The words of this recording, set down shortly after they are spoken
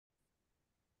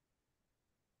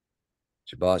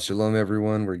Shabbat Shalom,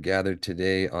 everyone. We're gathered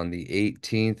today on the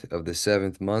 18th of the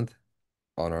seventh month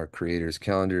on our Creator's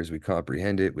calendar as we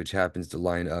comprehend it, which happens to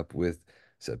line up with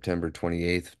September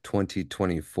 28th,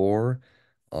 2024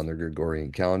 on the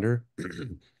Gregorian calendar.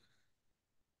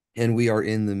 And we are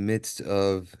in the midst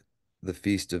of the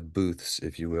Feast of Booths,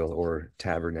 if you will, or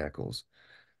tabernacles.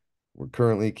 We're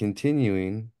currently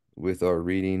continuing with our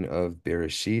reading of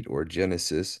Bereshith or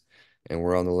Genesis, and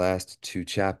we're on the last two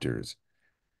chapters.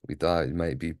 We thought it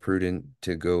might be prudent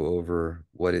to go over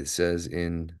what it says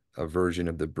in a version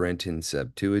of the Breton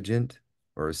Septuagint,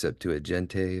 or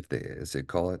Septuaginte, as they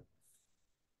call it.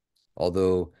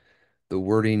 Although the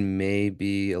wording may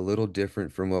be a little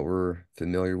different from what we're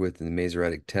familiar with in the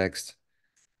Masoretic text,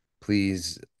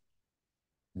 please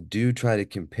do try to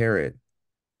compare it.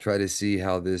 Try to see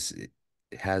how this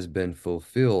has been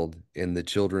fulfilled in the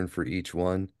children for each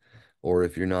one, or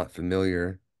if you're not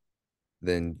familiar,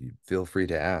 then feel free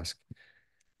to ask.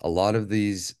 A lot of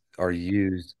these are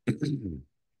used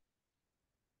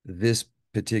this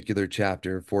particular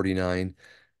chapter 49,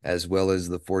 as well as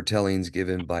the foretellings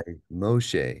given by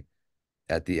Moshe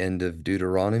at the end of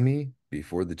Deuteronomy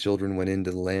before the children went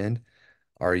into the land,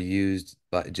 are used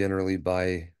generally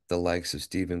by the likes of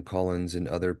Stephen Collins and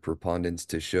other proponents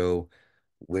to show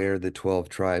where the 12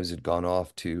 tribes had gone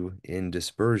off to in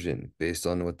dispersion based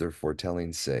on what their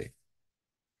foretellings say.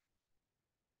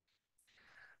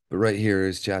 But right here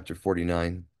is chapter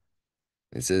 49.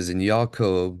 It says, And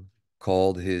Jacob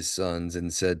called his sons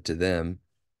and said to them,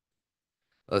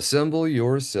 Assemble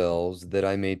yourselves, that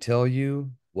I may tell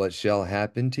you what shall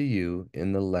happen to you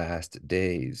in the last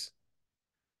days.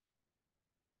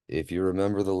 If you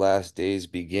remember, the last days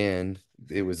began,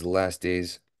 it was the last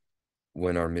days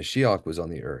when our Mashiach was on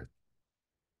the earth.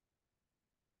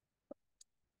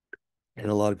 And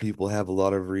a lot of people have a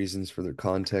lot of reasons for their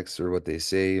context or what they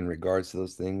say in regards to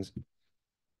those things.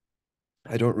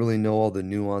 I don't really know all the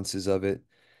nuances of it.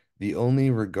 The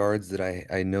only regards that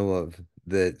I know of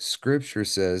that scripture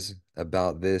says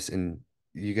about this, and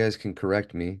you guys can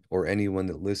correct me, or anyone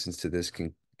that listens to this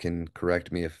can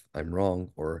correct me if I'm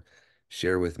wrong, or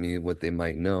share with me what they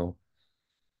might know.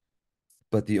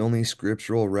 But the only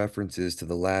scriptural references to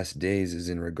the last days is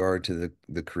in regard to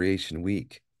the creation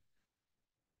week.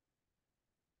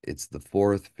 It's the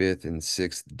fourth, fifth, and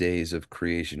sixth days of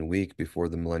creation week before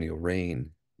the millennial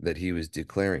reign that he was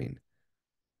declaring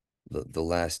the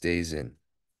last days in.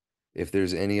 If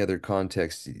there's any other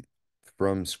context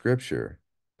from scripture,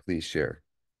 please share.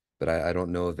 But I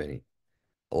don't know of any.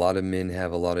 A lot of men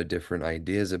have a lot of different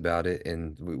ideas about it,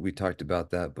 and we talked about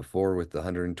that before with the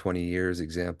 120 years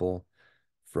example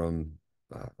from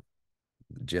uh,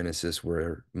 Genesis,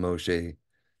 where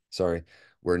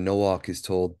where Noach is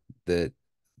told that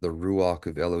the Ruach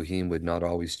of Elohim would not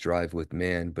always strive with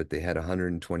man, but they had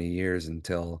 120 years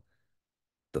until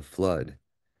the flood,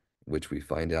 which we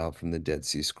find out from the Dead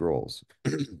Sea Scrolls.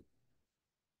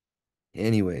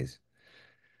 Anyways,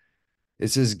 it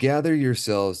says, Gather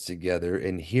yourselves together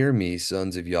and hear me,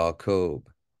 sons of Jacob.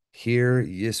 Hear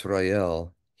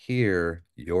Yisrael, hear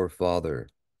your father.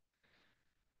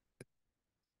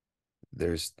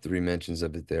 There's three mentions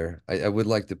of it there. I would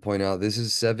like to point out this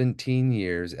is 17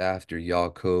 years after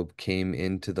Jacob came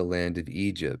into the land of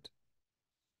Egypt,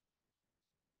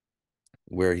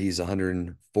 where he's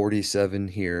 147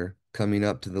 here, coming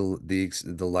up to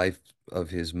the life of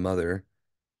his mother,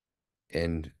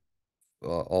 and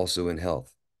also in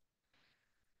health.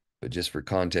 But just for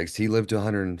context, he lived to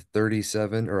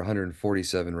 137 or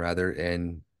 147 rather,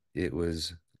 and it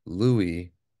was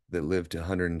Louis that lived to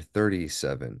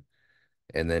 137.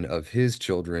 And then of his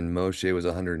children, Moshe was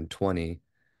 120,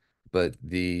 but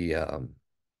the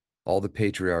all the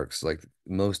patriarchs, like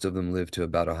most of them lived to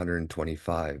about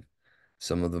 125.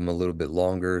 Some of them a little bit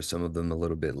longer, some of them a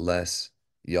little bit less.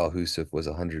 Yahusuf was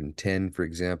 110, for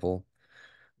example.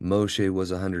 Moshe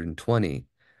was 120,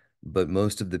 but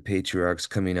most of the patriarchs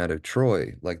coming out of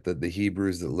Troy, like the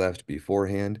Hebrews that left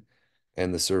beforehand,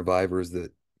 and the survivors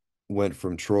that went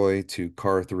from Troy to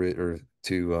Carthage or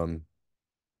to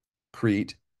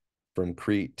Crete, from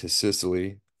Crete to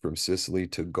Sicily, from Sicily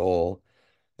to Gaul,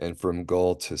 and from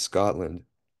Gaul to Scotland,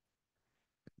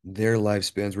 their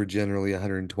lifespans were generally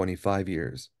 125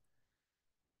 years.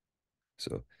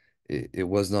 So it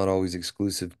was not always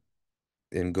exclusive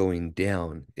in going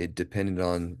down. It depended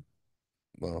on,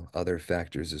 well, other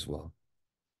factors as well.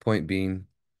 Point being,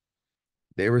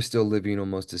 they were still living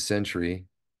almost a century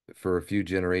for a few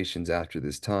generations after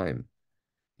this time,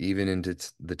 even into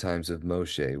the times of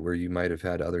Moshe, where you might have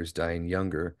had others dying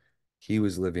younger. He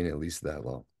was living at least that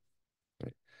long.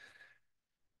 Right.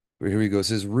 Here we go. It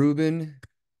says, Reuben,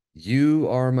 you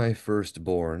are my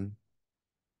firstborn,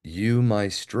 You my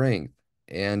strength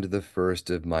and the first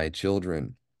of my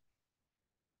children.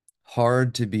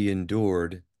 Hard to be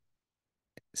endured,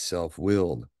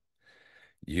 self-willed.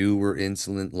 You were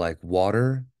insolent like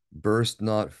water, burst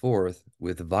not forth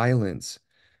with violence.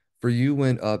 For you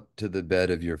went up to the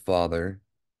bed of your father,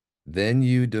 then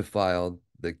you defiled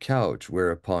the couch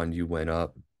whereupon you went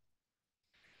up.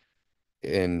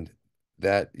 And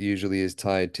that usually is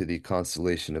tied to the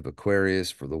constellation of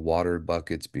Aquarius for the water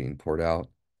buckets being poured out.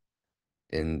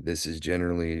 And this is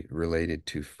generally related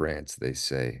to France, they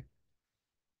say.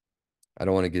 I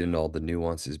don't want to get into all the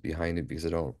nuances behind it because I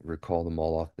don't recall them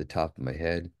all off the top of my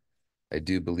head. I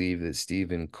do believe that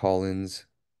Stephen Collins,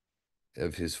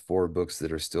 of his 4 books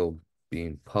that are still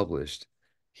being published,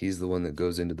 he's the one that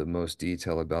goes into the most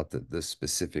detail about the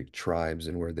specific tribes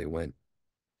and where they went.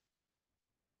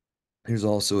 There's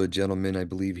also a gentleman, I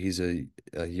believe he's a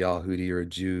Yahudi or a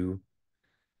Jew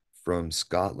from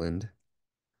Scotland,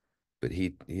 but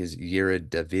he's Yered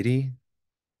Davidi,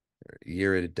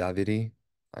 Yered Davidi.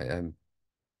 I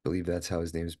believe that's how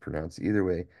his name is pronounced. Either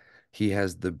way, he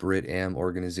has the Brit Am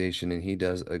organization, and he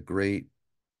does a great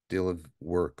deal of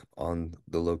work on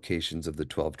the locations of the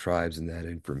 12 tribes and that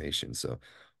information. So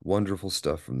wonderful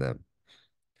stuff from them.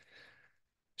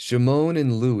 Shimon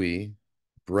and Louis,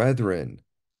 brethren,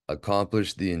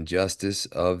 accomplished the injustice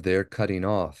of their cutting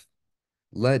off.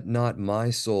 Let not my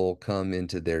soul come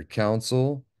into their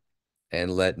counsel,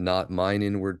 and let not mine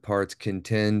inward parts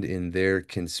contend in their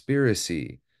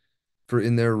conspiracy. For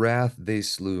in their wrath they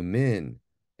slew men,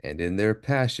 and in their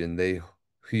passion they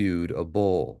hewed a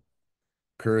bull.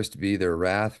 Cursed be their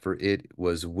wrath, for it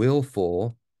was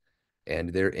willful,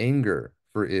 and their anger,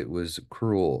 for it was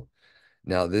cruel.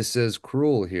 Now, this says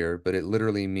cruel here, but it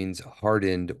literally means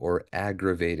hardened or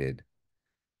aggravated.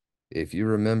 If you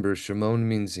remember, Shimon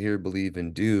means here believe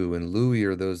and do, and Louis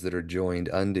are those that are joined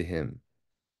unto him.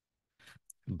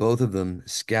 Both of them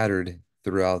scattered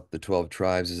throughout the 12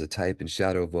 tribes as a type and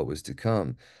shadow of what was to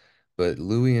come. But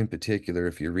Louis in particular,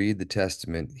 if you read the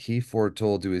Testament, he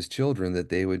foretold to his children that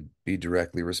they would be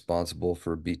directly responsible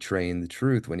for betraying the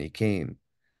truth when he came.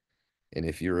 And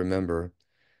if you remember,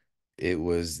 it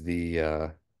was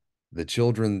the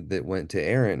children that went to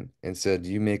Aaron and said,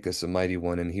 "You make us a mighty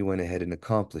one," and he went ahead and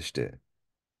accomplished it.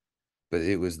 But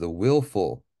it was the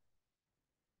willful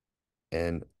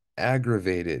and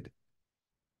aggravated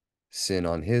sin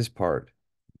on his part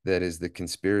that is the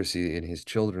conspiracy in his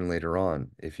children later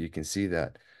on, if you can see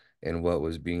that, and what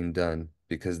was being done,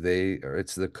 because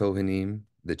it's the Kohanim,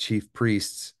 the chief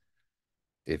priests,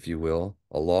 if you will,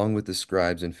 along with the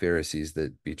scribes and Pharisees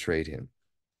that betrayed him.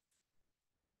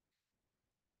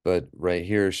 But right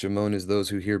here, Shimon is those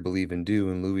who hear, believe, and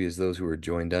do, and Louis is those who are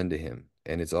joined unto him.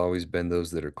 And it's always been those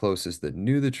that are closest that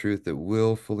knew the truth that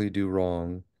willfully do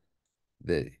wrong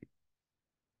that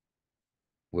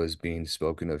was being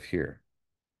spoken of here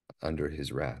under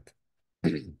his wrath.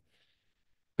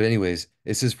 But anyways,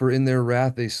 it says, "For in their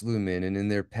wrath they slew men, and in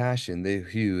their passion they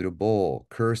hewed a bull.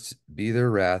 Cursed be their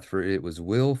wrath, for it was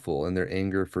willful, and their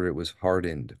anger, for it was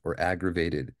hardened," or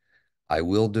aggravated. "I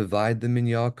will divide them in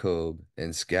Jacob,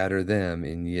 and scatter them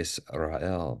in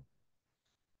Yisrael."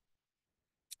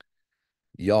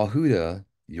 Yahuda,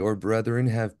 your brethren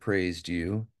have praised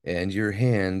you, and your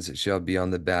hands shall be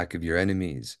on the back of your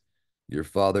enemies. Your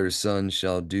father's son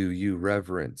shall do you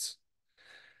reverence.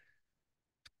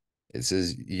 It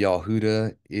says,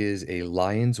 Yahuda is a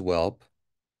lion's whelp.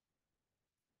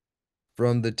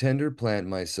 From the tender plant,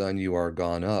 my son, you are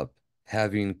gone up.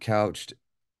 Having couched,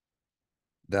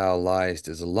 thou liest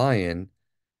as a lion,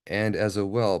 and as a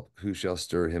whelp, who shall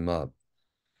stir him up?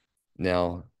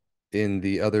 Now, in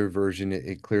the other version,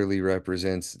 it clearly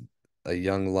represents a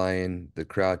young lion, the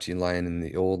crouching lion, and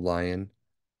the old lion,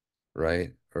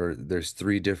 right? Or there's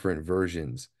 3 different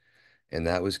versions. And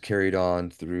that was carried on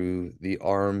through the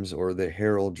arms or the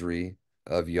heraldry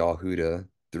of Yahuda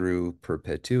through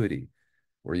perpetuity,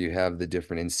 where you have the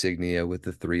different insignia with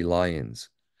the 3 lions.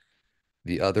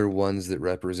 The other ones that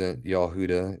represent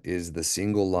Yahuda is the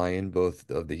single lion, both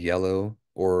of the yellow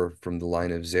or from the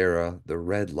line of Zerah, the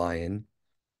red lion,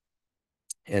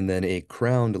 and then a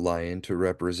crowned lion to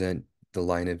represent the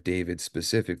line of David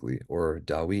specifically, or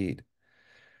Dawid.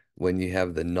 When you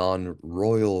have the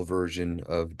non-royal version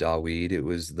of Dawid, it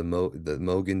was the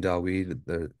Mogan Dawid,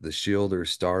 the shield or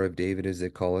star of David, as they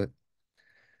call it,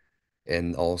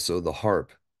 and also the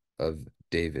harp of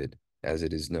David, as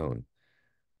it is known.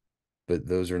 But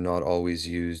those are not always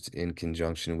used in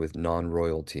conjunction with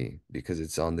non-royalty because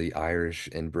it's on the Irish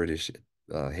and British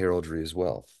heraldry as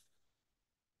well.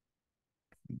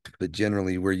 But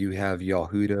generally, where you have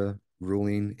Yahuda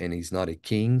ruling and he's not a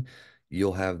king,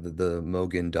 you'll have the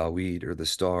Mogen Dawid or the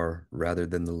star rather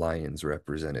than the lions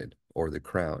represented or the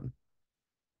crown.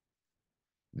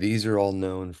 These are all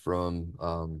known from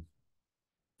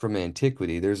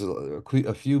antiquity. There's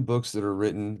a few books that are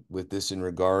written with this in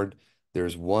regard.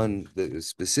 There's one that is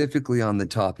specifically on the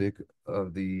topic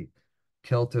of the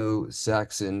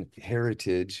Celto-Saxon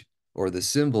heritage or the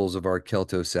symbols of our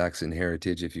Celto-Saxon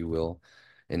heritage, if you will,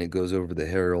 and it goes over the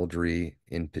heraldry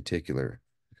in particular.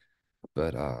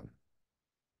 But I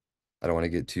don't want to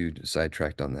get too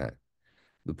sidetracked on that.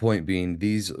 The point being,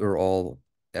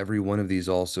 every one of these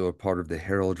also are part of the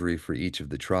heraldry for each of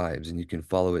the tribes, and you can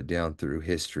follow it down through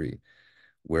history,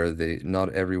 where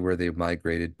not everywhere they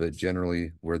migrated, but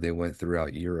generally where they went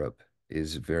throughout Europe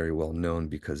is very well known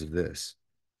because of this.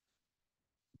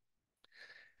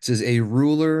 It says, a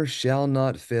ruler shall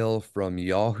not fail from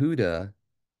Yahuda,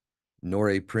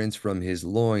 nor a prince from his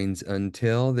loins,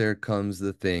 until there comes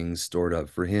the things stored up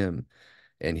for him.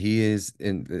 And he is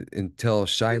until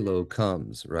Shiloh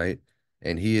comes, right?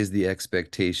 And he is the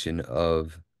expectation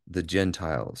of the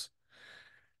Gentiles.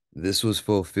 This was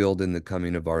fulfilled in the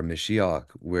coming of our Mashiach,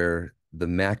 where the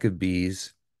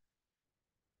Maccabees,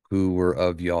 who were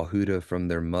of Yahuda from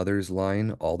their mother's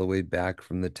line, all the way back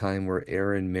from the time where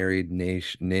Aaron married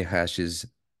Nahash's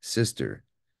sister,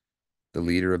 the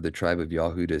leader of the tribe of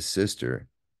Yahuda's sister.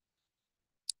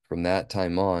 From that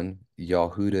time on,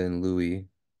 Yahuda and Louis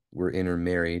were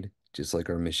intermarried, just like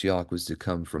our Mashiach was to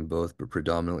come from both, but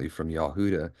predominantly from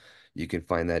Yahuda. You can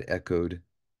find that echoed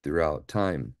throughout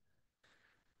time.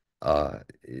 Uh,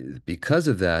 because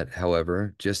of that,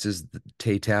 however, just as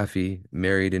Tafi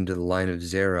married into the line of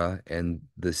Zerah and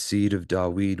the seed of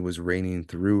Dawid was reigning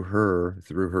through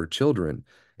her children,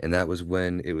 and that was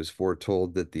when it was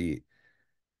foretold that the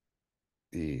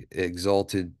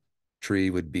exalted tree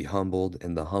would be humbled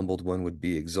and the humbled one would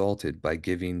be exalted by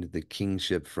giving the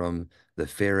kingship from the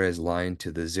Pharez line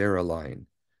to the Zerah line.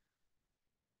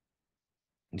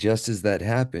 Just as that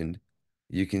happened,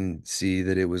 you can see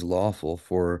that it was lawful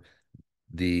for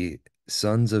the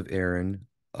sons of Aaron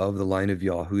of the line of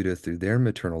Yahuda through their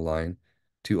maternal line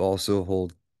to also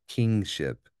hold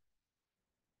kingship,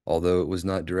 although it was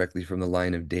not directly from the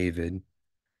line of David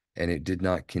and it did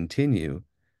not continue.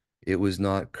 It was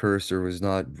not cursed or was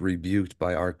not rebuked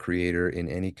by our Creator in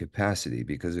any capacity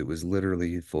because it was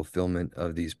literally fulfillment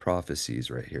of these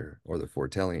prophecies right here, or the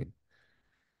foretelling.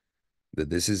 That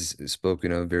this is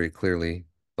spoken of very clearly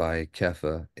by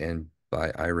Kepha and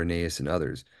by Irenaeus and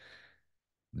others,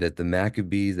 that the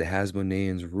Maccabees, the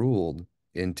Hasmoneans, ruled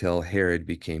until Herod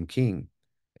became king.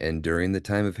 And during the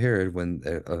time of Herod, when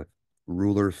a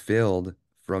ruler failed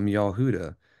from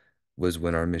Yahuda, was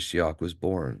when our Mashiach was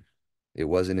born. It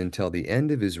wasn't until the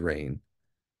end of his reign,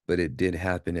 but it did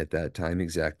happen at that time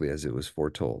exactly as it was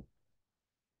foretold.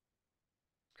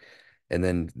 And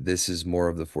then this is more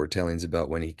of the foretellings about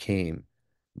when he came,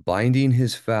 binding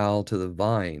his foal to the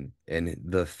vine, and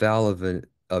the foal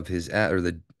of his or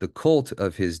the colt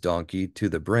of his donkey to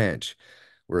the branch,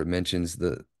 where it mentions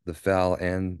the foal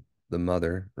and the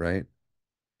mother, right?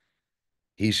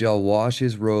 He shall wash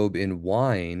his robe in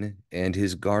wine, and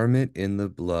his garment in the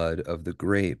blood of the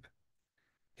grape.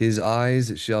 His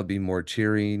eyes shall be more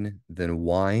cheering than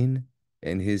wine,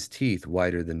 and his teeth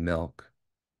whiter than milk.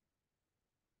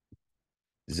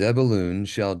 Zebulun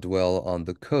shall dwell on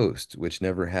the coast, which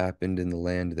never happened in the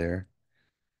land there,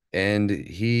 and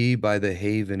he by the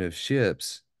haven of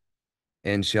ships,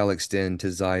 and shall extend to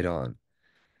Zidon.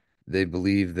 They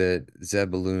believe that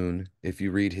Zebulun, if you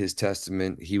read his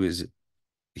testament, he was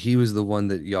the one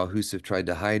that Yahusuf tried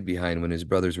to hide behind when his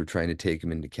brothers were trying to take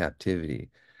him into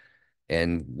captivity.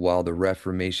 And while the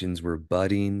reformations were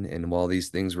budding and while these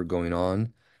things were going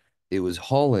on, it was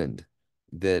Holland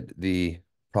that the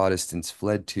Protestants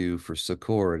fled to for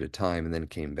succor at a time and then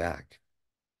came back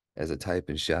as a type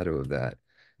and shadow of that.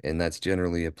 And that's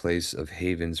generally a place of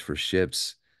havens for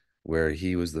ships where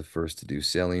he was the first to do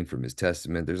sailing from his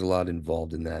testament. There's a lot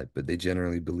involved in that, but they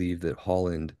generally believe that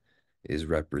Holland is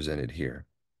represented here.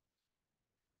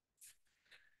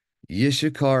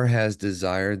 Yishakar has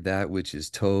desired that which is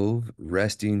Tov,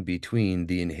 resting between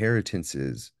the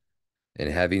inheritances, and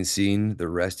having seen the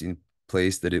resting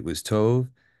place that it was Tov,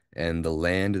 and the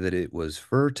land that it was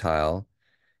fertile,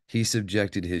 he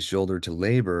subjected his shoulder to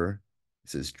labor,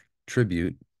 it says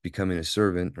tribute, becoming a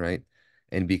servant, right?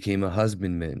 And became a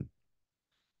husbandman.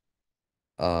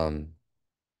 Um,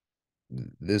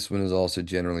 this one is also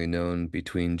generally known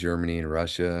between Germany and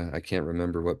Russia. I can't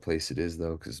remember what place it is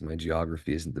though, because my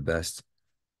geography isn't the best.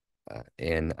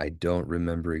 And I don't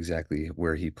remember exactly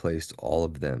where he placed all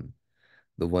of them.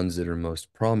 The ones that are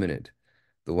most prominent,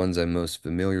 the ones I'm most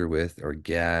familiar with are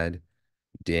Gad,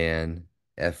 Dan,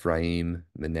 Ephraim,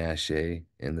 Manasseh,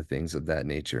 and the things of that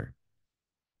nature.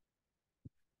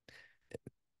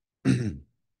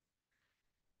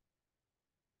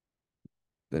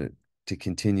 But to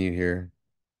continue here,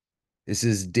 it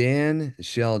says, Dan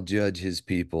shall judge his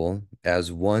people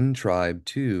as one tribe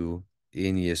too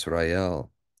in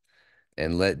Israel,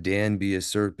 and let Dan be a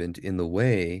serpent in the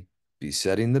way,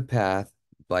 besetting the path,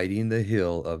 biting the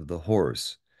heel of the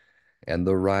horse, and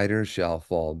the rider shall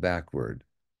fall backward.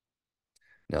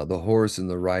 Now, the horse and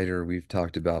the rider we've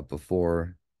talked about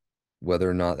before. Whether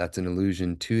or not that's an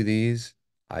allusion to these,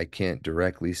 I can't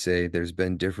directly say. There's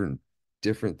been different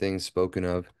things spoken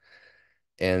of.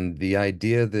 And the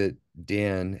idea that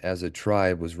Dan as a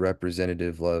tribe was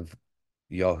representative of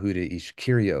Yahuda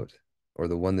Ishkariot, or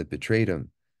the one that betrayed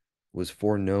him, was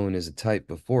foreknown as a type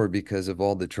before because of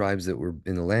all the tribes that were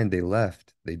in the land. They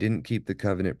left. They didn't keep the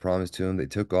covenant promised to them. They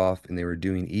took off and they were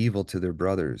doing evil to their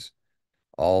brothers,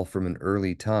 all from an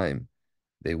early time.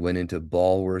 They went into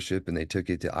Baal worship and they took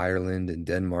it to Ireland and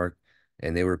Denmark,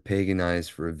 and they were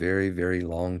paganized for a very, very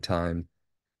long time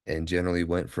and generally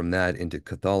went from that into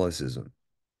Catholicism.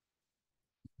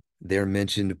 They're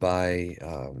mentioned by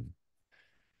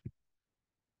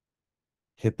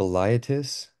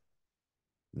Hippolytus,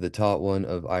 the taught one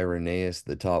of Irenaeus,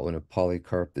 the taught one of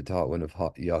Polycarp, the taught one of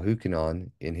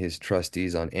Yahuchanan in his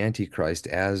Trustees on Antichrist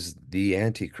as the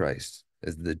Antichrist,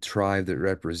 as the tribe that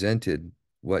represented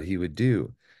what he would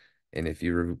do. And if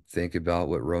you think about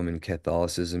what Roman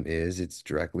Catholicism is, it's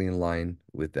directly in line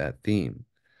with that theme.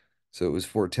 So it was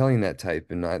foretelling that type,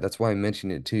 and that's why I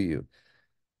mentioned it to you.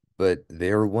 But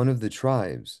they're one of the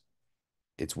tribes.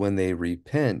 It's when they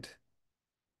repent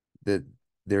that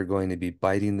they're going to be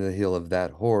biting the heel of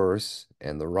that horse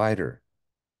and the rider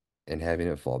and having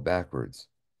it fall backwards,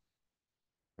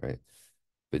 right?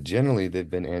 But generally, they've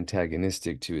been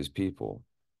antagonistic to his people,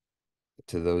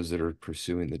 to those that are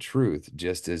pursuing the truth,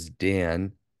 just as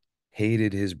Dan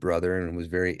hated his brother and was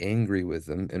very angry with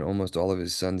him, and almost all of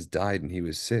his sons died and he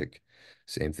was sick.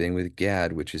 Same thing with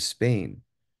Gad, which is Spain.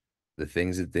 The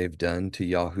things that they've done to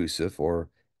Yahusuf, or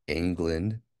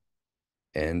England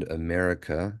and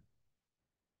America,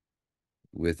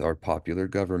 with our popular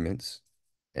governments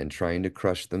and trying to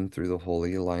crush them through the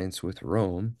Holy Alliance with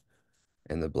Rome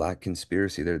and the Black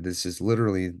Conspiracy. There, this is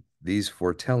literally these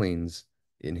foretellings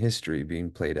in history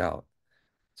being played out.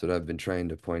 So what I've been trying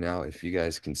to point out, if you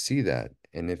guys can see that,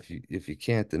 and if you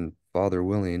can't, then Father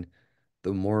willing,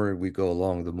 the more we go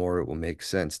along, the more it will make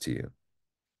sense to you.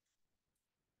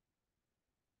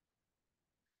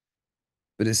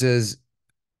 But it says,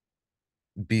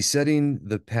 besetting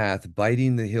the path,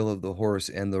 biting the heel of the horse,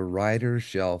 and the rider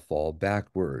shall fall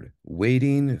backward,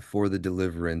 waiting for the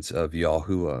deliverance of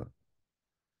Yahuwah.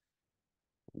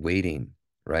 Waiting,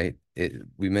 right?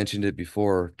 We mentioned it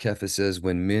before. Kepha says,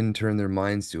 when men turn their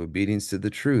minds to obedience to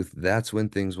the truth, that's when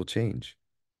things will change.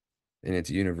 And it's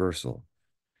universal.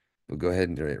 We'll go ahead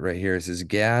and right here. It says,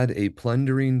 Gad, a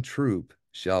plundering troop,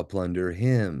 shall plunder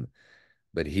him,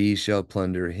 but he shall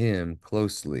plunder him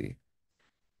closely.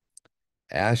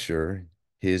 Asher,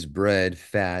 his bread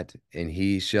fat, and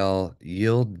he shall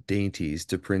yield dainties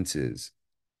to princes.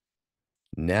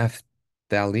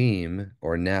 Naphthalim,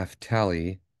 or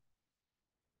Naphtali,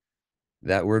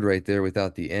 that word right there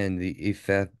without the N, the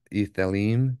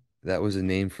Ethalim, that was a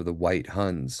name for the white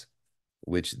Huns,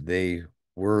 which they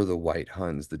were the white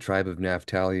Huns. The tribe of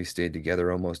Naphtali stayed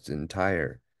together almost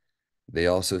entire. They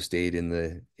also stayed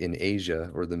in Asia,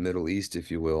 or the Middle East,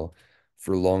 if you will,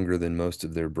 for longer than most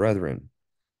of their brethren.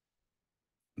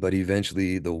 But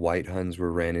eventually the white Huns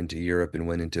were ran into Europe and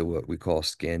went into what we call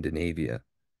Scandinavia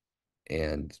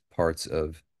and parts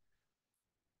of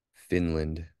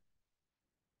Finland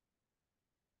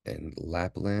and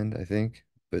Lapland, I think.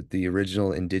 But the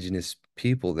original indigenous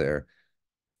people there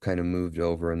kind of moved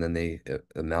over and then they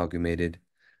amalgamated.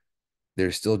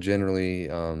 There's still generally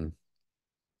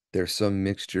there's some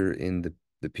mixture in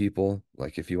the people,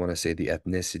 like if you want to say the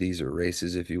ethnicities or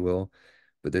races, if you will,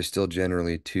 but there's still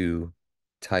generally two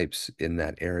types in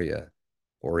that area,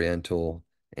 Oriental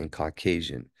and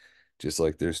Caucasian. Just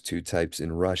like there's two types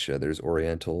in Russia, there's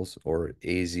Orientals or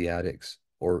Asiatics,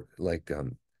 or like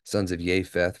sons of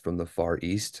Japheth from the Far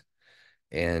East,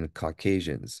 and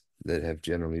Caucasians that have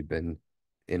generally been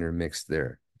intermixed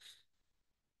there.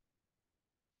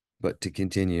 But to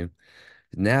continue,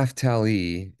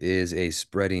 Naphtali is a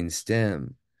spreading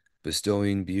stem,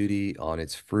 bestowing beauty on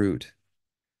its fruit.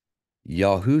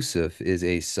 Yahusuf is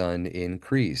a son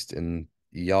increased, and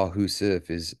Yahusuf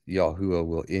is Yahuwah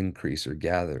will increase or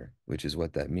gather, which is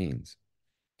what that means.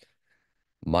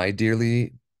 My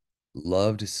dearly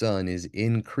loved son is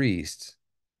increased.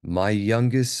 My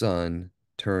youngest son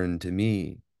turned to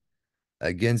me,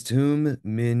 against whom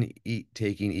men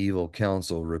taking evil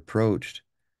counsel reproached,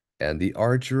 and the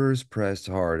archers pressed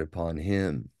hard upon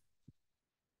him.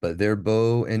 But their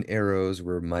bow and arrows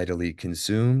were mightily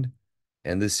consumed,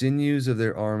 and the sinews of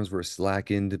their arms were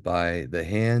slackened by the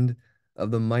hand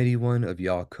of the mighty one of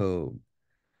Jacob.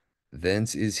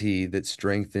 Thence is he that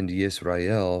strengthened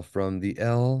Yisrael from the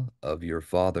El of your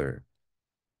father.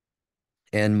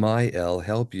 And my El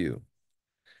help you.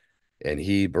 And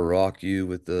he barak you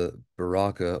with the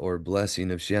baraka or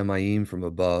blessing of Shamayim from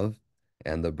above,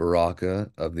 and the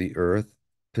baraka of the earth,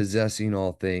 possessing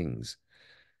all things.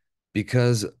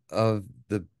 Because of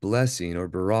the blessing or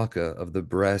baraka of the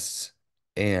breasts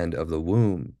and of the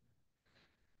womb,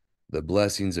 the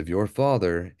blessings of your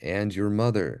father and your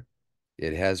mother,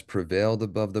 it has prevailed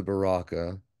above the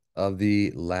baraka of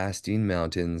the lasting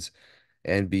mountains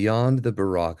and beyond the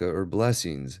baraka or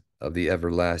blessings of the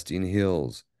everlasting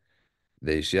hills.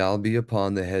 They shall be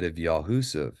upon the head of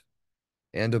Yahusuf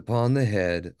and upon the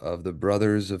head of the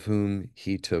brothers of whom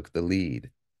he took the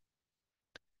lead.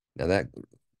 Now that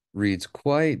reads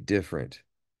quite different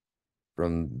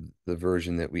from the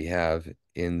version that we have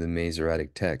in the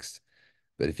Masoretic text.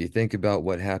 But if you think about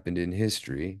what happened in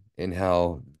history and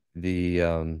how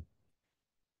the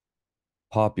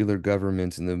popular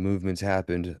governments and the movements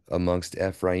happened amongst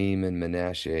Ephraim and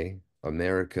Manasseh,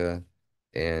 America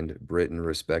and Britain,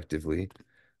 respectively,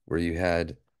 where you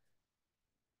had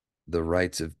the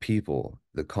rights of people,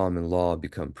 the common law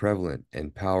become prevalent,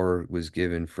 and power was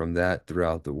given from that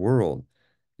throughout the world.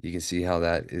 You can see how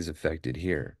that is affected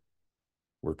here.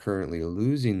 We're currently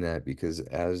losing that because,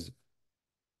 as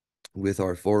with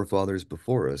our forefathers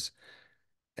before us,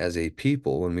 as a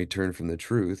people, when we turn from the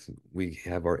truth, we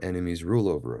have our enemies rule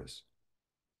over us.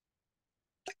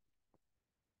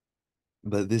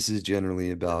 But this is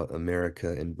generally about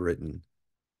America and Britain,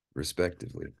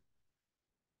 respectively.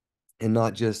 And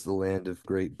not just the land of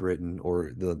Great Britain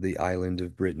or the island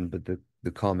of Britain, but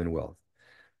the Commonwealth,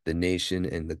 the nation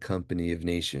and the company of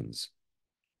nations.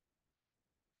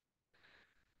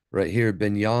 Right here,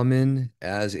 Benjamin,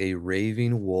 as a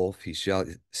raving wolf, he shall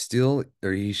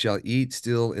eat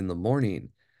still in the morning,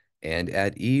 and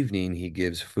at evening he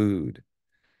gives food.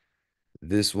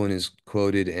 This one is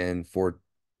quoted and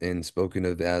spoken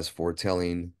of as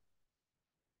foretelling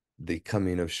the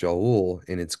coming of Shaul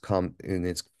in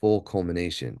its full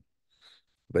culmination.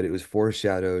 But it was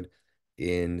foreshadowed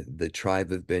in the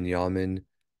tribe of Benjamin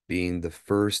being the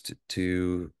first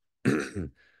to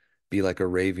be like a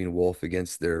raving wolf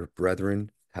against their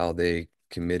brethren, how they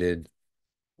committed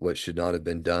what should not have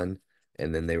been done,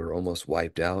 and then they were almost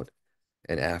wiped out.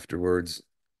 And afterwards,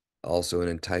 also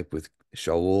in type with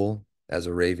Shaul as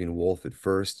a raving wolf at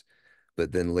first,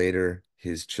 but then later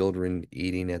his children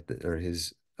eating or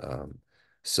his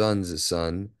son's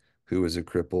son, who was a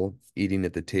cripple, eating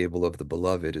at the table of the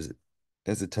beloved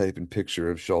as a type and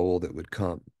picture of Shaul that would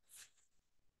come.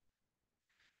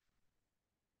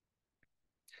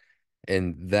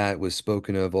 And that was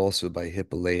spoken of also by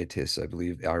Hippolytus. I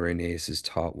believe Irenaeus has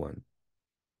taught one.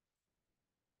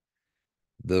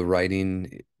 The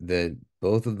writing that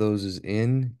both of those is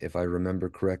in, if I remember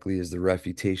correctly, is the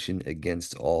refutation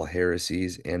against all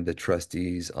heresies and the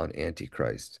trustees on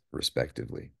Antichrist,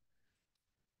 respectively.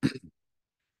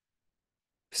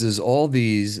 This is all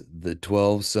these, the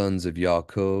 12 sons of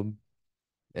Jacob,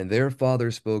 and their father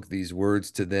spoke these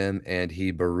words to them, and he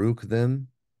baruch them.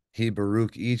 He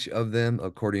baruch each of them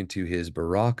according to his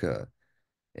baraka.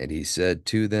 And he said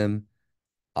to them,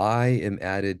 I am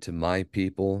added to my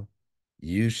people.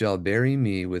 You shall bury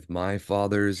me with my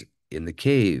fathers in the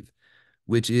cave,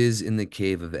 which is in the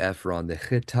cave of Ephron the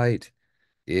Hittite,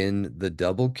 in the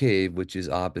double cave which is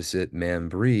opposite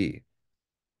Mamre,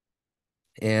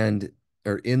 and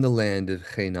or in the land of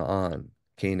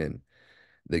Canaan,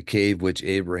 the cave which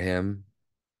Abraham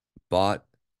bought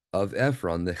of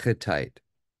Ephron the Hittite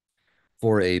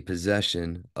for a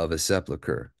possession of a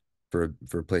sepulcher, for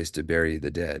a place to bury the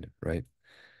dead, right?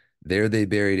 There they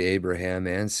buried Abraham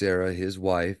and Sarah, his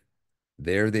wife.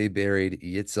 There they buried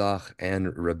Yitzhak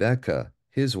and Rebekah,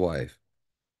 his wife.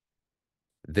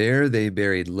 There they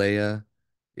buried Leah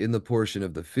in the portion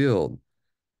of the field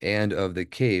and of the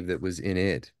cave that was in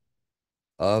it,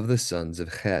 of the sons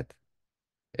of Chet.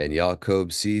 And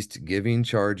Jacob ceased giving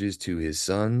charges to his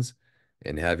sons,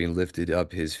 and having lifted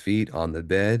up his feet on the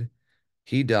bed,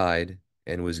 he died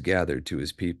and was gathered to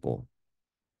his people.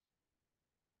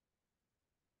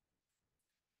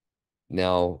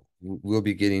 Now, we'll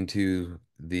be getting to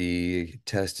the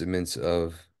testaments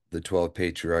of the 12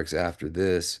 patriarchs after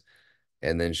this,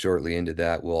 and then shortly into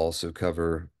that, we'll also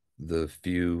cover the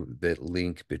few that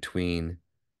link between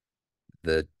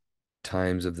the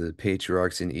times of the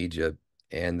patriarchs in Egypt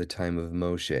and the time of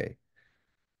Moshe.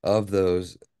 Of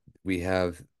those, we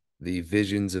have the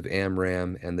visions of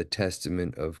Amram and the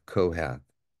testament of Kohath,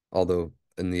 although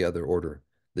in the other order.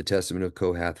 The testament of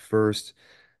Kohath first,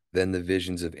 then the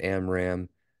visions of Amram,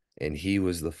 and he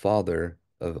was the father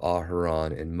of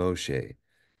Aharon and Moshe.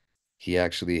 He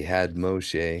actually had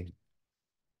Moshe,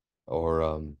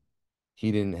 or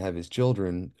he didn't have his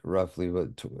children roughly,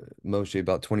 but Moshe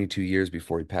about 22 years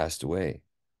before he passed away.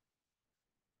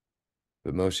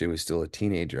 But Moshe was still a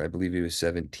teenager. I believe he was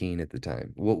 17 at the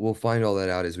time. We'll find all that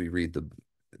out as we read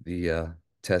the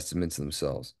testaments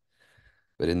themselves.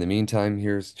 But in the meantime,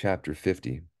 here's chapter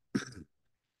 50.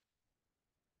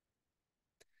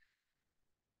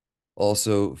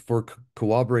 Also, for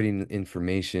corroborating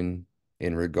information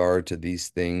in regard to these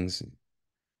things,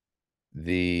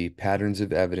 the Patterns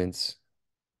of Evidence,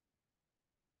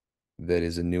 that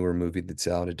is a newer movie that's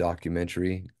out, a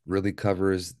documentary, really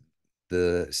covers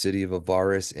the city of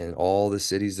Avaris and all the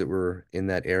cities that were in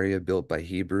that area built by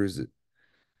Hebrews,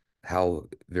 how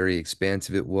very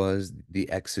expansive it was, the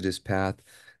Exodus path.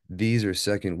 These are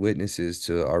second witnesses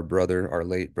to our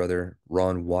late brother,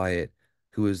 Ron Wyatt,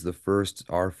 who is the first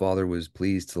our father was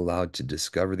pleased to allow to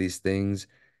discover these things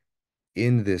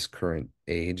in this current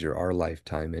age, or our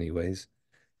lifetime anyways.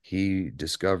 He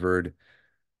discovered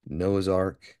Noah's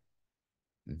Ark,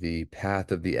 the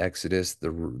path of the Exodus,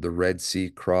 the Red Sea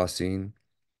crossing,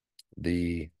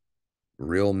 the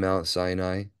real Mount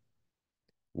Sinai,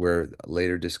 where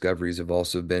later discoveries have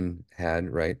also been had,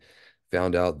 right?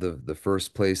 Found out the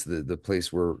first place, the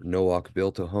place where Noah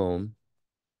built a home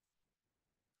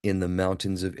in the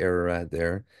mountains of Ararat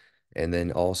there, and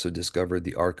then also discovered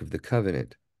the Ark of the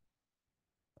Covenant.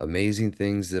 Amazing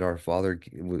things that our father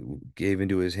gave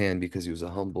into his hand because he was a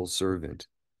humble servant.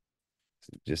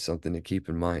 Just something to keep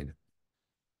in mind.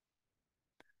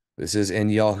 It says, and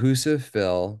Yahusha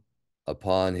fell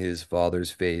upon his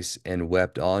father's face and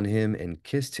wept on him and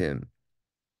kissed him.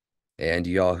 And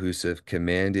Yahusha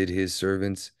commanded his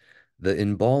servants, the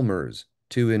embalmers,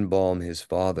 to embalm his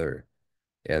father.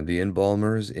 And the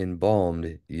embalmers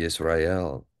embalmed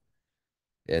Yisrael.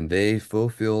 And they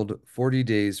fulfilled 40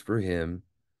 days for him,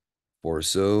 for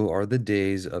so are the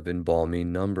days of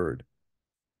embalming numbered.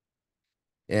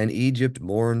 And Egypt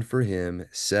mourned for him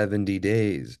 70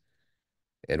 days.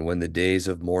 And when the days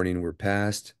of mourning were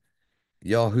past,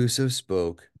 Yahusha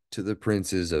spoke to the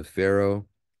princes of Pharaoh,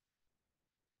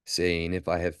 saying, if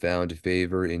I have found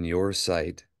favor in your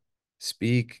sight,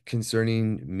 speak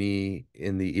concerning me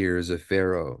in the ears of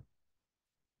Pharaoh,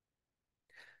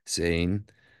 saying,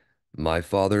 my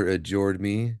father adjured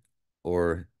me,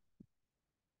 or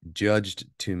judged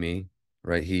to me,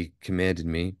 right? He commanded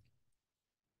me.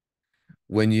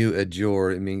 When you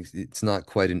adjure, it means it's not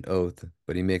quite an oath,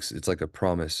 but it's like a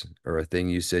promise or a thing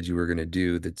you said you were going to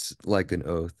do that's like an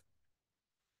oath.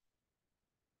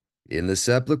 In the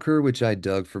sepulchre which I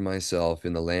dug for myself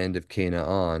in the land of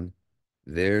Canaan,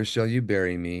 there shall you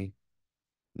bury me.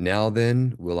 Now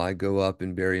then will I go up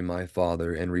and bury my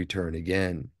father and return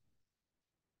again.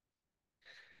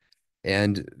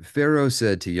 And Pharaoh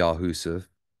said to Yahusha,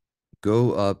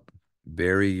 go up,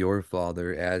 bury your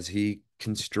father, as he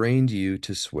constrained you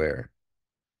to swear.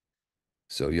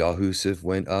 So Yahusha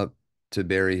went up to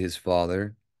bury his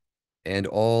father, and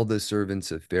all the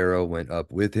servants of Pharaoh went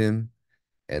up with him,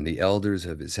 and the elders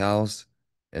of his house,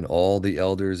 and all the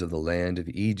elders of the land of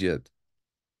Egypt,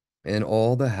 and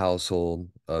all the household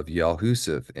of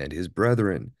Yahusha and his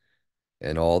brethren,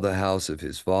 and all the house of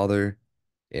his father,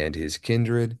 and his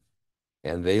kindred,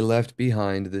 and they left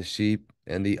behind the sheep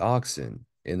and the oxen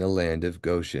in the land of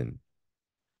Goshen.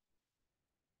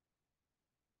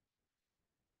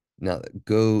 Now,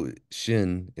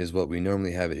 Goshen is what we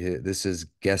normally have it hit. This is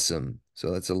Gesem,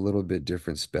 so that's a little bit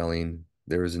different spelling.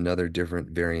 There is another different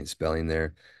variant spelling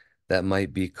there. That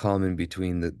might be common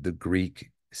between the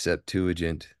Greek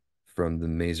Septuagint from the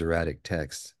Masoretic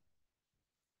text.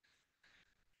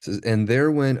 It says, and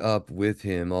there went up with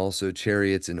him also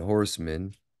chariots and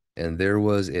horsemen, and there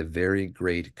was a very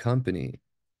great company.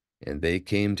 And they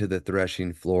came to the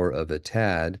threshing floor of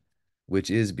Atad,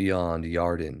 which is beyond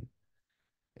Yarden.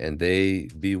 And they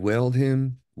bewailed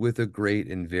him with a great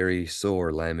and very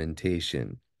sore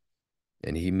lamentation.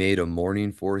 And he made a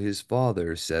mourning for his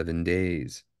father 7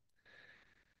 days.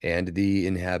 And the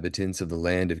inhabitants of the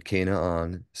land of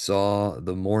Canaan saw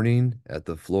the mourning at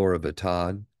the floor of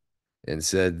Atad, and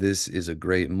said, this is a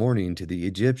great mourning to the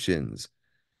Egyptians.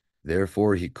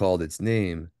 Therefore he called its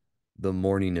name the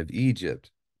mourning of Egypt,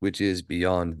 which is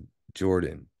beyond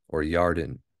Jordan or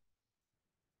Yarden.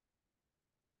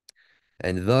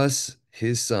 And thus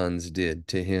his sons did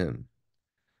to him.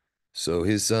 So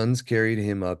his sons carried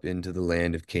him up into the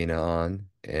land of Canaan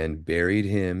and buried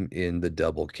him in the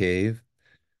double cave,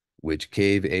 which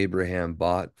cave Abraham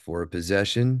bought for a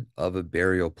possession of a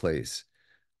burial place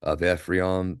of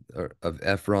Ephron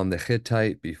the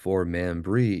Hittite before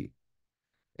Mamre.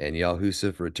 And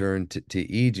Yahusuf returned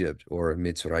to Egypt or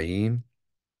Mitzrayim,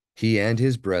 he and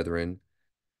his brethren,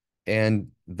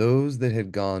 and those that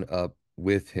had gone up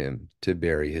with him to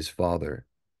bury his father.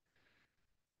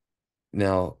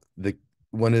 Now, the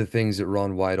one of the things that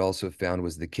Ron White also found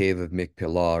was the cave of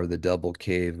Machpelah, or the double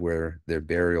cave where their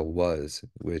burial was,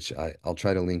 which I'll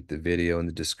try to link the video in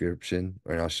the description,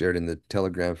 or I'll share it in the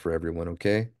Telegram for everyone,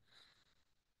 okay?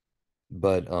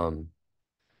 But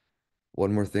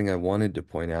one more thing I wanted to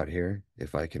point out here,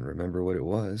 if I can remember what it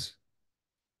was.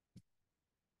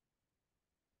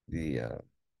 The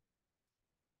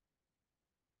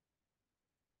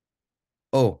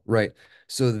Oh, right.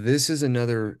 So this is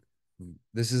another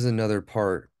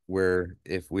part where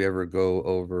if we ever go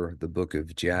over the book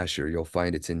of Jasher, you'll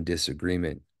find it's in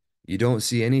disagreement. You don't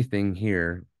see anything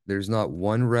here. There's not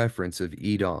one reference of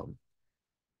Edom,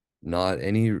 not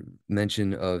any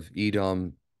mention of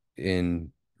Edom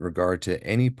in regard to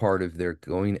any part of their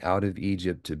going out of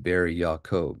Egypt to bury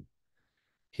Jacob.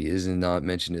 He is not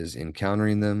mentioned as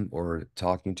encountering them or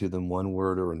talking to them one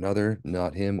word or another,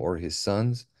 not him or his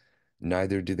sons.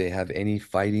 Neither do they have any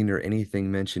fighting or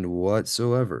anything mentioned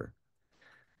whatsoever.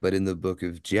 But in the book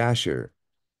of Jasher,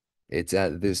 it's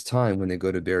at this time when they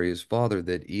go to bury his father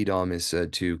that Edom is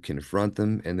said to confront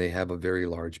them, and they have a very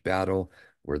large battle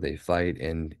where they fight,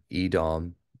 and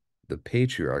Edom, the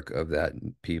patriarch of that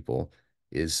people,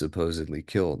 is supposedly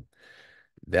killed.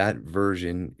 That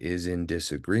version is in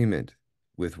disagreement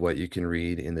with what you can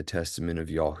read in the Testament of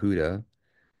Yahuda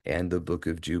and the Book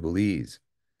of Jubilees,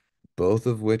 both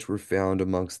of which were found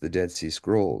amongst the Dead Sea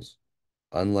Scrolls,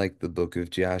 unlike the Book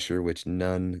of Jasher, which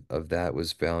none of that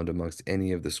was found amongst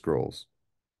any of the scrolls.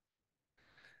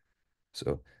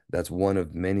 So that's one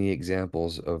of many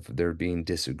examples of there being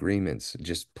disagreements,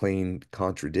 just plain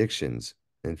contradictions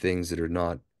and things that are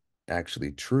not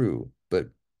actually true, but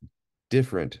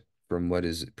different from what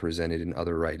is presented in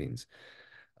other writings.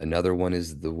 Another one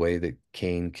is the way that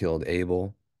Cain killed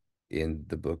Abel. In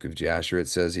the book of Jasher, it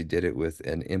says he did it with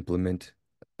an implement,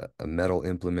 a metal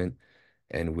implement,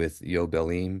 and with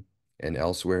Yobelim. And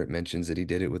elsewhere, it mentions that he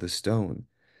did it with a stone.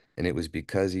 And it was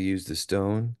because he used the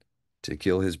stone to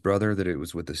kill his brother that it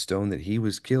was with the stone that he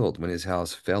was killed when his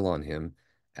house fell on him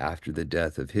after the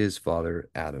death of his father,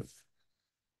 Adam.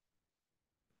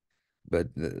 But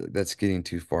that's getting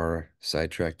too far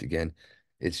sidetracked again.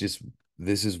 It's just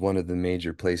this is one of the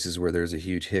major places where there's a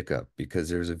huge hiccup because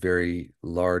there's a very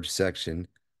large section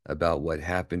about what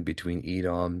happened between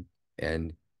Edom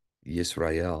and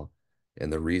Yisrael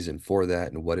and the reason for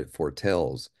that and what it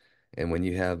foretells. And when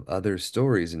you have other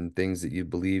stories and things that you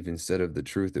believe instead of the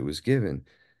truth that was given,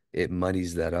 it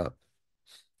muddies that up.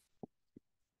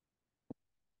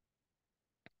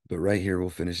 But right here,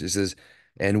 we'll finish. It says,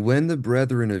 and when the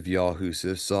brethren of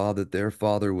Yahusuf saw that their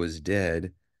father was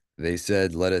dead, they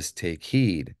said, let us take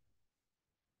heed.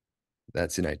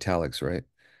 That's in italics, right?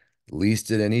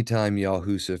 Least at any time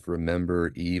Yahusuf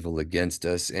remember evil against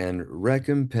us and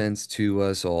recompense to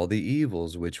us all the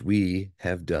evils which we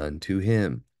have done to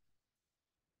him.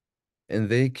 And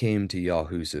they came to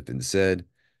Yahusuf and said,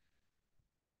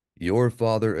 your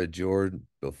father adjured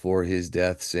before his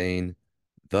death, saying,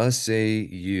 thus say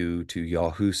you to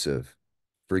Yahusuf,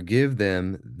 forgive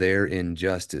them their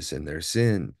injustice and their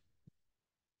sin.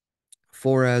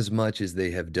 For as much as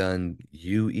they have done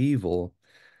you evil,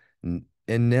 and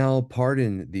now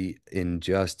pardon the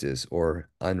injustice or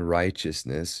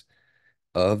unrighteousness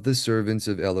of the servants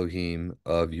of Elohim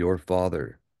of your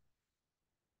father,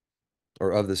 or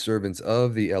of the servants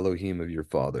of the Elohim of your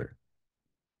father.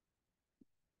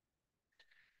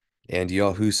 And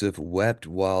Yahusuf wept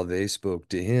while they spoke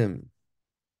to him.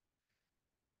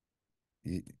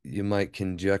 You might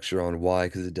conjecture on why,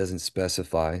 because it doesn't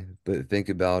specify, but think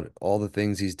about all the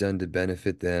things he's done to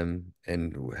benefit them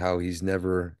and how he's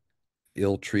never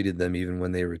ill-treated them even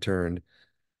when they returned.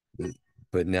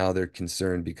 But now they're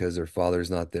concerned because their father's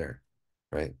not there,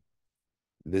 right?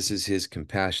 This is his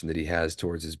compassion that he has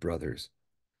towards his brothers.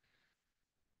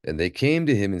 And they came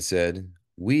to him and said,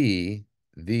 we,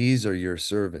 these are your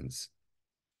servants.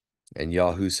 And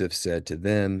Yahusuf said to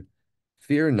them,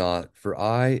 fear not, for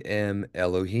I am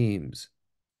Elohim's.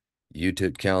 You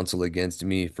took counsel against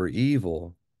me for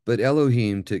evil, but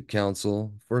Elohim took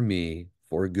counsel for me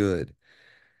for good,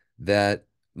 that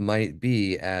might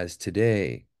be as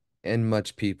today, and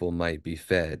much people might be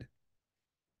fed.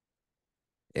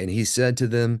 And he said to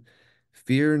them,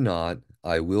 fear not,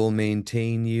 I will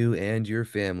maintain you and your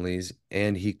families.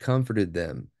 And he comforted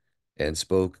them and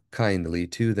spoke kindly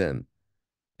to them.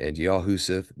 And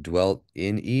Yahusuf dwelt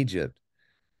in Egypt,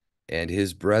 and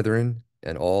his brethren,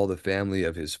 and all the family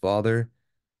of his father.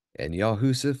 And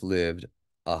Yahusuf lived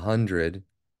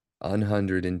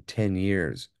 110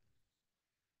 years.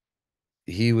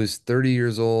 He was 30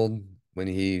 years old when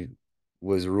he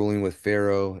was ruling with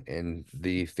Pharaoh, and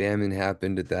the famine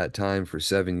happened at that time for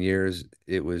 7 years.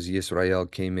 It was Yisrael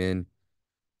came in.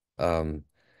 Um,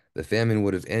 the famine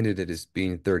would have ended at his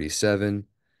being 37,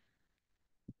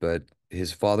 but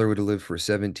his father would have lived for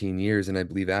 17 years. And I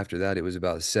believe after that, it was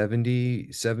about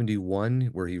 70, 71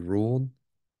 where he ruled,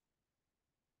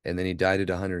 and then he died at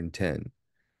 110.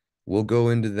 We'll go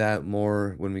into that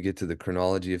more when we get to the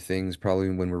chronology of things, probably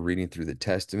when we're reading through the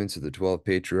Testaments of the 12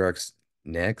 patriarchs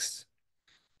next.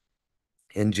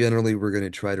 And generally, we're going to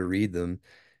try to read them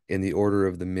in the order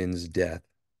of the men's death,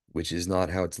 which is not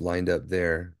how it's lined up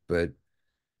there, but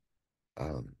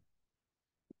um,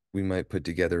 we might put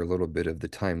together a little bit of the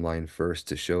timeline first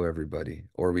to show everybody,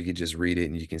 or we could just read it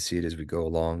and you can see it as we go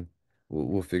along.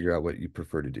 We'll figure out what you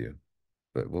prefer to do,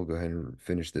 but we'll go ahead and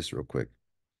finish this real quick.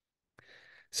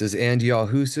 It says, and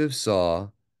Yahusuf saw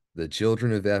the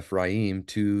children of Ephraim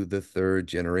to the third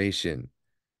generation,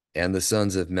 and the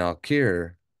sons of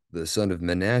Malchir, the son of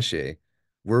Manasseh,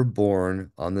 were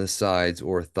born on the sides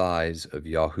or thighs of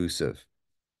Yahusuf.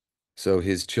 So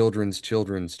his children's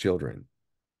children's children,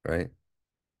 right?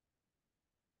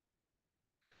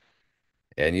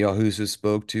 And Yahusuf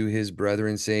spoke to his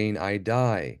brethren, saying, I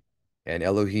die, and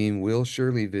Elohim will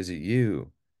surely visit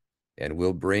you, and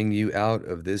will bring you out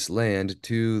of this land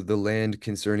to the land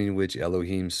concerning which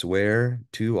Elohim sware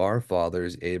to our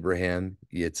fathers Abraham,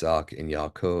 Yitzhak, and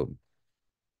Jacob.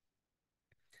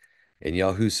 And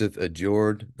Yahusuf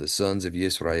adjured the sons of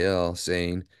Yisrael,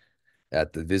 saying,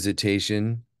 at the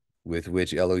visitation with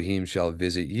which Elohim shall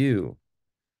visit you,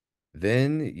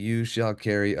 then you shall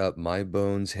carry up my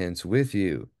bones hence with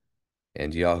you.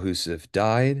 And Yahusuf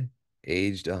died,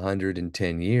 aged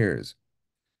 110 years.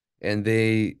 And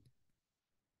they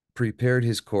prepared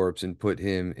his corpse and put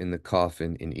him in the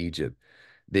coffin in Egypt.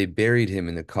 They buried him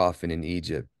in the coffin in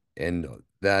Egypt. And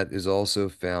that is also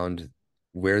found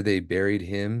where they buried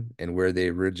him and where they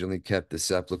originally kept the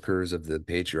sepulchres of the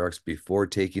patriarchs before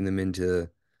taking them into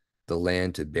the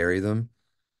land to bury them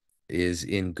is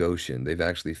in Goshen. They've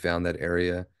actually found that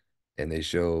area, and they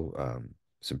show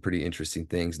some pretty interesting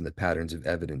things in the patterns of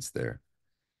evidence there.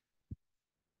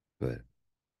 But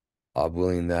I'm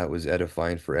willing that was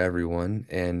edifying for everyone,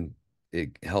 and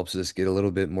it helps us get a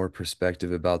little bit more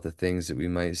perspective about the things that we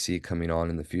might see coming on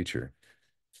in the future.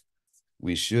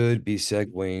 We should be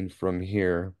segueing from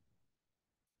here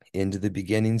into the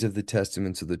beginnings of the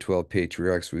testaments of the 12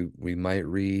 patriarchs. We might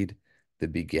read the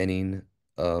beginning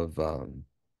of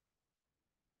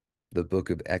the book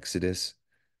of Exodus,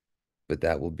 but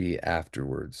that will be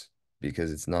afterwards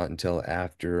because it's not until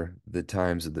after the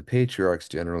times of the patriarchs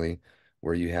generally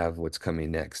where you have what's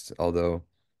coming next. Although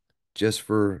just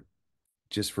for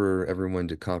everyone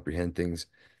to comprehend things,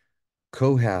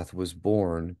 Kohath was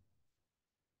born,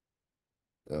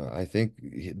 I think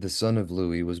the son of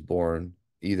Louis was born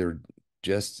either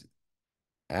just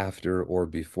after or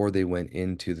before they went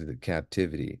into the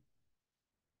captivity.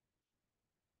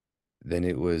 Then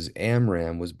it was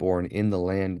Amram was born in the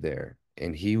land there,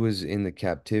 and he was in the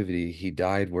captivity. He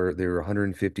died where there were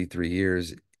 153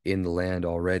 years in the land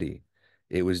already.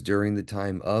 It was during the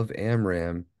time of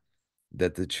Amram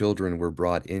that the children were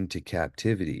brought into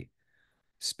captivity,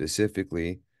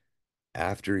 specifically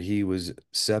after he was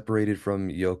separated from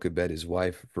Jochebed, his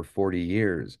wife, for 40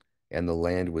 years, and the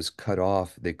land was cut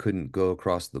off. They couldn't go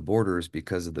across the borders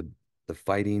because of the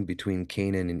fighting between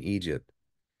Canaan and Egypt.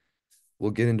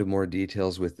 We'll get into more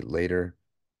details with it later.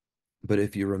 But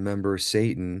if you remember,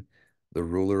 Satan, the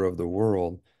ruler of the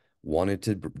world, wanted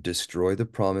to destroy the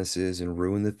promises and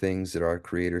ruin the things that our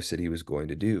Creator said he was going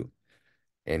to do.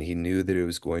 And he knew that it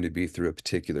was going to be through a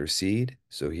particular seed.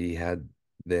 So he had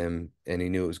them, and he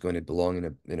knew it was going to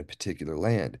belong in a particular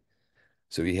land.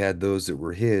 So he had those that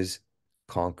were his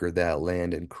conquer that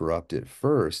land and corrupt it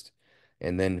first,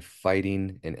 and then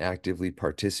fighting and actively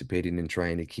participating in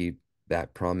trying to keep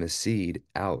that promised seed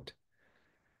out.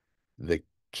 The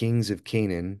kings of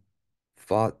Canaan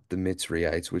fought the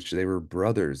Mitzraites, which they were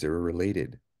brothers, they were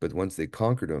related. But once they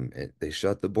conquered them, they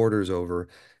shut the borders over,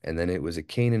 and then it was a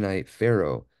Canaanite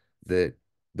pharaoh, that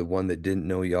the one that didn't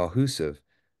know Yahusuf,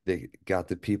 that got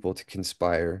the people to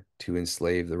conspire to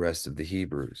enslave the rest of the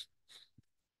Hebrews.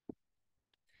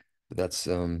 But that's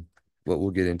what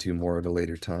we'll get into more at a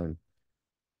later time.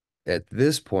 At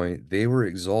this point, they were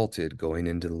exalted going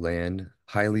into the land,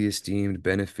 highly esteemed,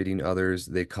 benefiting others.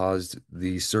 They caused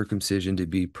the circumcision to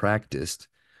be practiced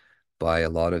by a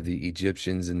lot of the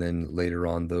Egyptians and then later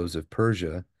on those of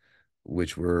Persia,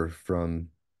 which were from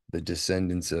the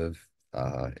descendants of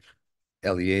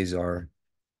Eleazar,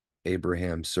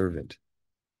 Abraham's servant.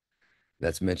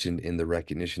 That's mentioned in the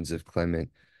recognitions of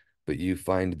Clement, but you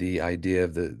find the idea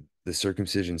of the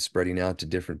circumcision spreading out to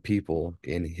different people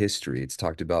in history. It's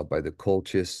talked about by the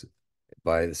Colchists,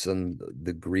 by some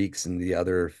the Greeks and the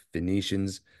other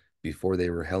Phoenicians before they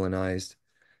were Hellenized,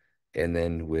 and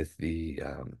then with the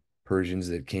Persians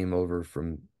that came over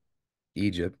from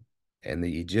Egypt and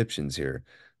the Egyptians here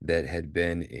that had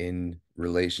been in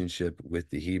relationship with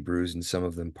the Hebrews and some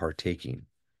of them partaking.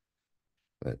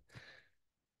 But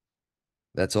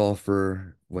that's all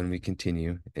for when we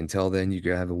continue. Until then, you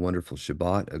guys have a wonderful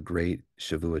Shabbat, a great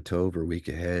Shavua Tov or week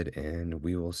ahead, and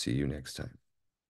we will see you next time.